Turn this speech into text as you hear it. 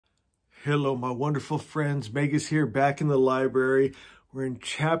Hello, my wonderful friends. Mega's here, back in the library. We're in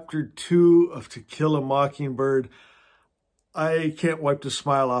chapter 2 of To Kill a Mockingbird. I can't wipe the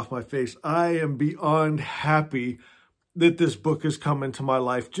smile off my face. I am beyond happy that this book has come into my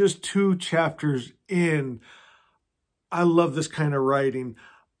life. Just 2 chapters in. I love this kind of writing.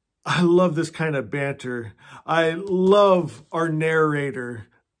 I love this kind of banter. I love our narrator,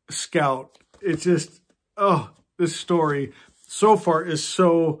 Scout. It's just, oh, this story so far is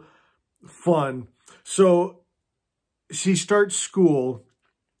so fun. So she starts school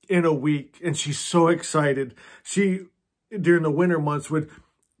in a week and she's so excited. She, during the winter months, would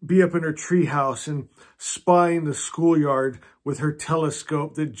be up in her treehouse and spying the schoolyard with her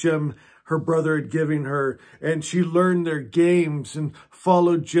telescope that Jem, her brother, had given her. And she learned their games and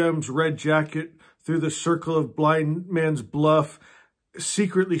followed Jem's red jacket through the circle of Blind Man's Bluff,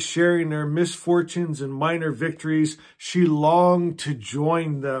 secretly sharing their misfortunes and minor victories. She longed to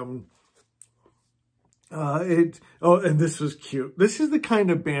join them. And this was cute. This is the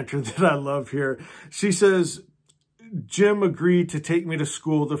kind of banter that I love here. She says, Jem agreed to take me to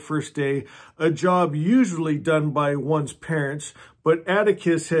school the first day, a job usually done by one's parents, but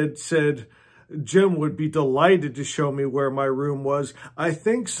Atticus had said Jem would be delighted to show me where my room was. I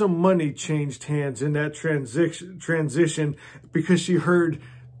think some money changed hands in that transition because she heard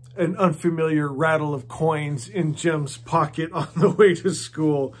an unfamiliar rattle of coins in Jem's pocket on the way to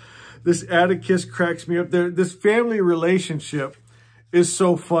school. This Atticus cracks me up. This family relationship is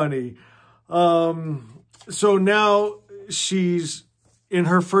so funny. So now she's in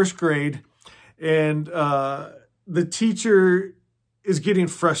her first grade, and the teacher is getting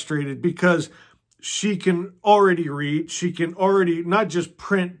frustrated because she can already read. She can already not just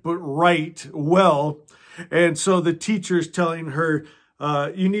print, but write well. And so the teacher is telling her,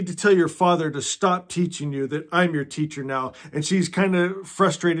 you need to tell your father to stop teaching you, that I'm your teacher now. And she's kind of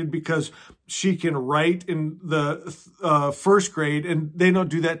frustrated because she can write in the first grade and they don't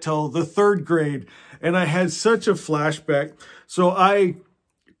do that till the 3rd grade. And I had such a flashback. So I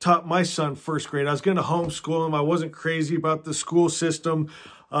taught my son 1st grade. I was going to homeschool him. I wasn't crazy about the school system,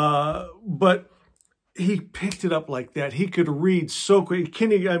 but he picked it up like that. He could read so quick.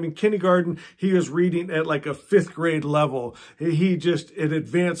 Kindergarten, he was reading at like a 5th grade level. It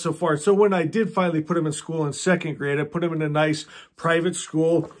advanced so far. So when I did finally put him in school in 2nd grade, I put him in a nice private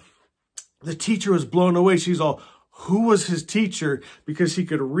school. The teacher was blown away. She's all, who was his teacher? Because he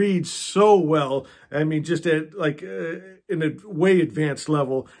could read so well. I mean, just at like in a way advanced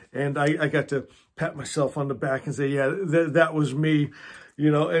level. And I got to pat myself on the back and say, yeah, that was me. You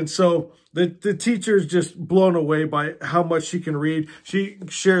know, and so the teacher is just blown away by how much she can read. She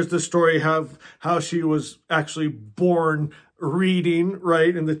shares the story how she was actually born reading,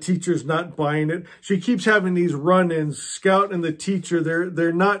 right? And the teacher's not buying it. She keeps having these run-ins. Scout and the teacher,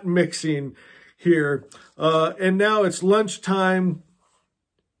 they're not mixing here. And now it's lunchtime,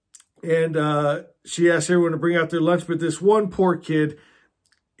 and she asks everyone to bring out their lunch, but this one poor kid,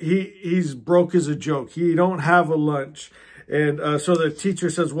 he's broke as a joke. He don't have a lunch. And so the teacher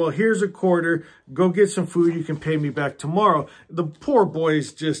says, well, here's a quarter. Go get some food. You can pay me back tomorrow. The poor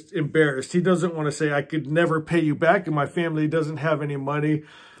boy's just embarrassed. He doesn't want to say, I could never pay you back, and my family doesn't have any money.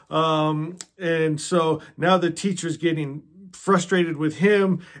 And so now the teacher's getting frustrated with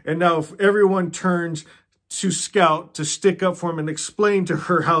him. And now if everyone turns to Scout to stick up for him and explain to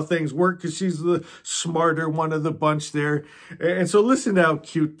her how things work, because she's the smarter one of the bunch there. And so listen to how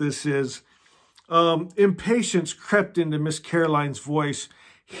cute this is. Impatience crept into Miss Caroline's voice.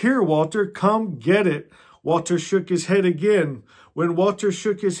 Here, Walter, come get it. Walter shook his head again. When Walter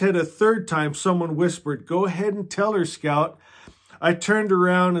shook his head a 3rd time, someone whispered, go ahead and tell her, Scout. I turned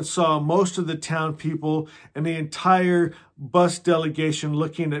around and saw most of the town people and the entire bus delegation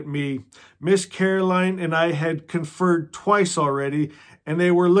looking at me. Miss Caroline and I had conferred twice already, and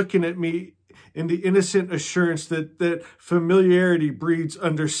they were looking at me in the innocent assurance that familiarity breeds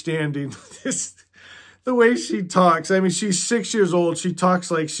understanding. The way she talks, I mean, she's 6 years old. She talks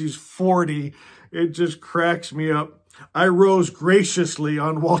like she's 40. It just cracks me up. I rose graciously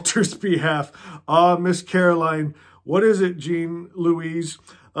on Walter's behalf. Miss Caroline, what is it, Jean Louise?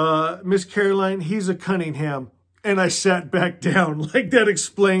 Miss Caroline, he's a Cunningham. And I sat back down. Like that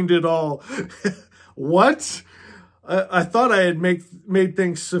explained it all. What? I thought I had made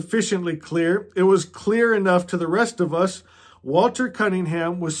things sufficiently clear. It was clear enough to the rest of us. Walter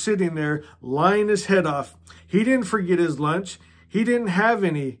Cunningham was sitting there, lying his head off. He didn't forget his lunch. He didn't have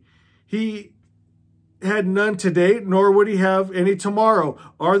any. He had none today, nor would he have any tomorrow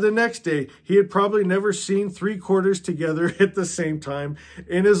or the next day. He had probably never seen 3 quarters together at the same time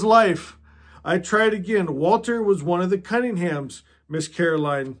in his life. I tried again. Walter was one of the Cunninghams. Miss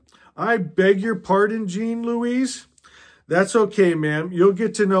Caroline. I beg your pardon, Jean Louise? That's okay, ma'am. You'll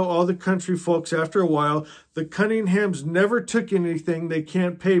get to know all the country folks after a while. The Cunninghams never took anything they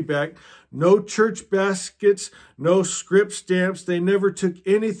can't pay back. No church baskets, no script stamps. They never took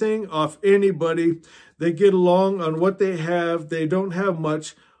anything off anybody. They get along on what they have. They don't have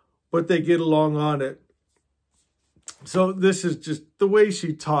much, but they get along on it. So this is just the way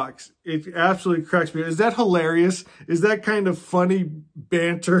she talks. It absolutely cracks me. Is that hilarious? Is that kind of funny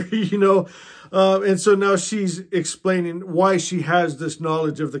banter, you know? And so now she's explaining why she has this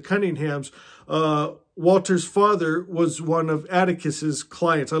knowledge of the Cunninghams. Walter's father was one of Atticus's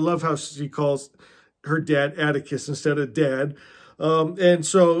clients. I love how she calls her dad Atticus instead of dad. And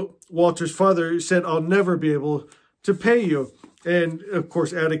so Walter's father said, I'll never be able to pay you. And, of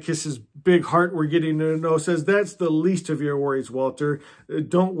course, Atticus's big heart, we're getting to know, says, that's the least of your worries, Walter.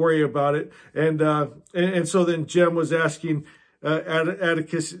 Don't worry about it. And so then Jem was asking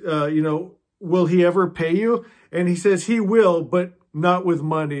Atticus, you know, will he ever pay you? And he says, he will, but not with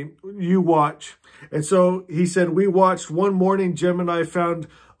money. You watch. And so he said, we watched. One morning, Jem and I found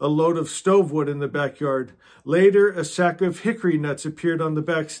a load of stovewood in the backyard. Later, a sack of hickory nuts appeared on the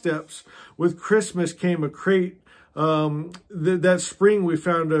back steps. With Christmas came a crate. That spring, we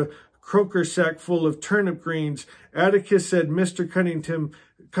found a croaker sack full of turnip greens. Atticus said Mr.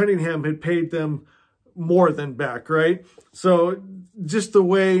 Cunningham had paid them more than back, right? So just the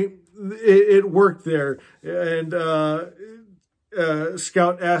way it worked there. And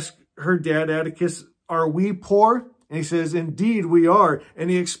Scout asked her dad, Atticus, are we poor? And he says, indeed we are. And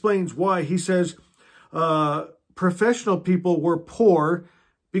he explains why. He says, professional people were poor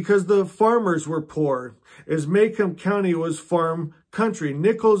because the farmers were poor. As Macomb County was farm country,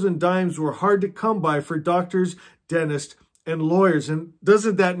 nickels and dimes were hard to come by for doctors, dentists, and lawyers. And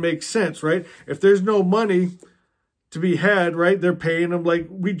doesn't that make sense, right? If there's no money to be had, right, they're paying them like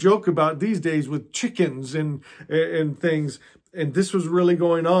we joke about these days with chickens and things. And this was really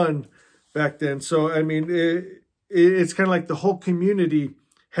going on back then. So, I mean, it's kind of like the whole community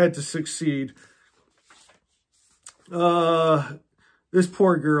had to succeed. This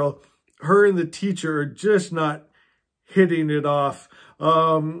poor girl, her and the teacher are just not hitting it off.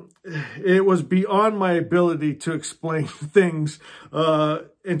 It was beyond my ability to explain things.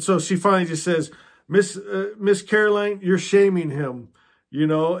 And so she finally just says, Miss Caroline, you're shaming him, you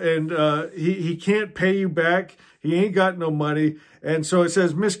know, and he can't pay you back. He ain't got no money. And so it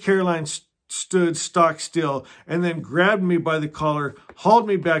says, Miss Caroline stood stock still and then grabbed me by the collar, hauled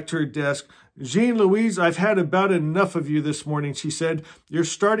me back to her desk. Jean Louise, I've had about enough of you this morning, she said. You're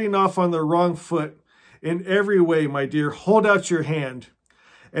starting off on the wrong foot in every way, my dear. Hold out your hand.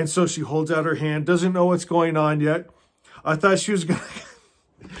 And so she holds out her hand, doesn't know what's going on yet. I thought she was going to...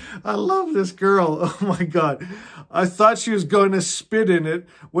 I love this girl. Oh, my God. I thought she was going to spit in it,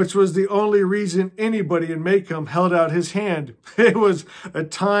 which was the only reason anybody in Macomb held out his hand. It was a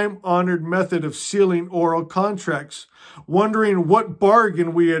time-honored method of sealing oral contracts. Wondering what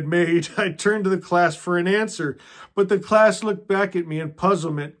bargain we had made, I turned to the class for an answer, but the class looked back at me in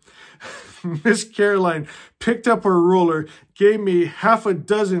puzzlement. Miss Caroline picked up her ruler, gave me half a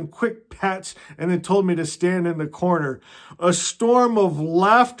dozen quick pats, and then told me to stand in the corner. A storm of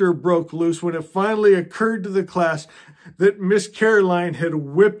laughter broke loose when it finally occurred to the class that Miss Caroline had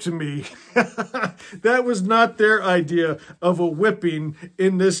whipped me. That was not their idea of a whipping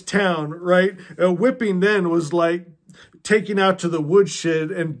in this town, right? A whipping then was like taken out to the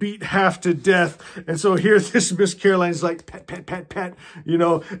woodshed and beat half to death. And so here this Miss Caroline's like, pat, pat, pat, pat, you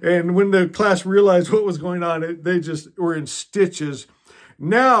know, and when the class realized what was going on, they just were in stitches.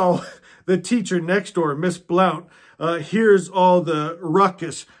 Now, the teacher next door, Miss Blount, hears all the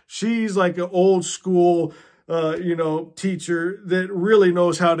ruckus. She's like an old school, you know, teacher that really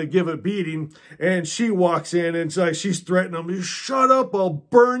knows how to give a beating. And she walks in and it's like, she's threatening them. Shut up, I'll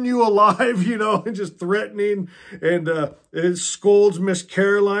burn you alive, you know, and just threatening. And it scolds Miss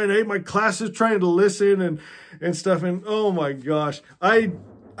Caroline. Hey, my class is trying to listen and stuff. And oh my gosh, I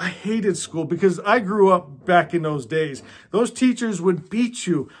hated school because I grew up back in those days. Those teachers would beat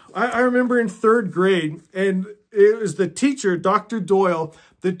you. I remember in 3rd grade, and it was the teacher, Dr. Doyle,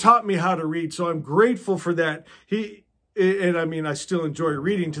 that taught me how to read. So I'm grateful for that. And I mean, I still enjoy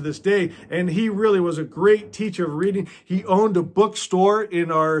reading to this day. And he really was a great teacher of reading. He owned a bookstore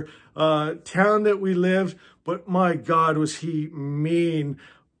in our town that we lived. But my God, was he mean.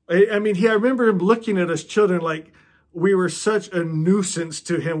 I mean, I remember him looking at us children like, we were such a nuisance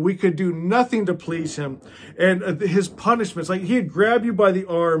to him. We could do nothing to please him. And his punishments, like he'd grab you by the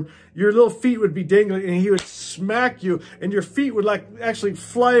arm, your little feet would be dangling, and he would smack you, and your feet would like actually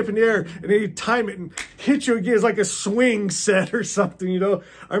fly up in the air, and then he'd time it and hit you again. It's like a swing set or something, you know.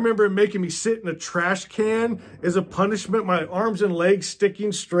 I remember him making me sit in a trash can as a punishment, my arms and legs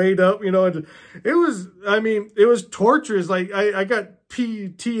sticking straight up, you know. And it was, I mean, it was torturous. Like I got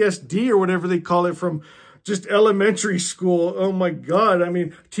PTSD or whatever they call it from just elementary school. Oh my God. I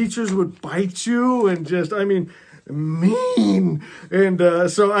mean, teachers would bite you and just, I mean, mean. And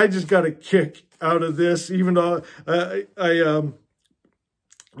so I just got a kick out of this, even though I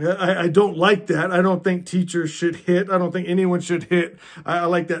don't like that. I don't think teachers should hit. I don't think anyone should hit. I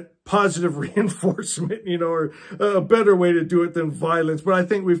like that positive reinforcement, you know, or a better way to do it than violence. But I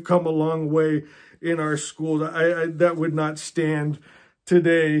think we've come a long way in our school. That would not stand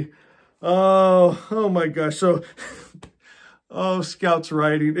today. Oh my gosh. So, oh, Scout's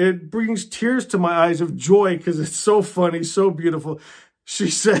writing. It brings tears to my eyes of joy because it's so funny, so beautiful.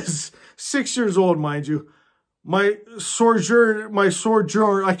 She says, 6 years old, mind you, my sojourn,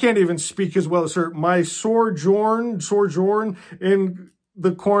 I can't even speak as well as her. My sojourn in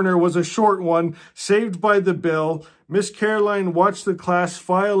the corner was a short one, saved by the bell. Miss Caroline watched the class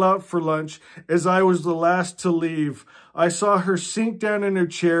file out for lunch as I was the last to leave. I saw her sink down in her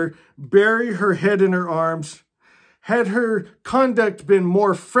chair, bury her head in her arms. Had her conduct been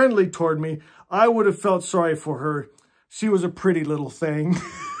more friendly toward me, I would have felt sorry for her. She was a pretty little thing.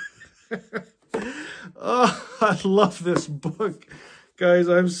 Oh, I love this book. Guys,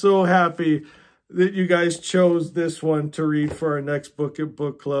 I'm so happy that you guys chose this one to read for our next book at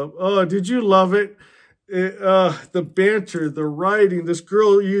book club. Oh, did you love it? The banter, the writing, this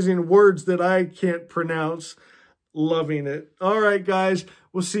girl using words that I can't pronounce. Loving it. All right, guys,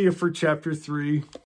 we'll see you for chapter 3.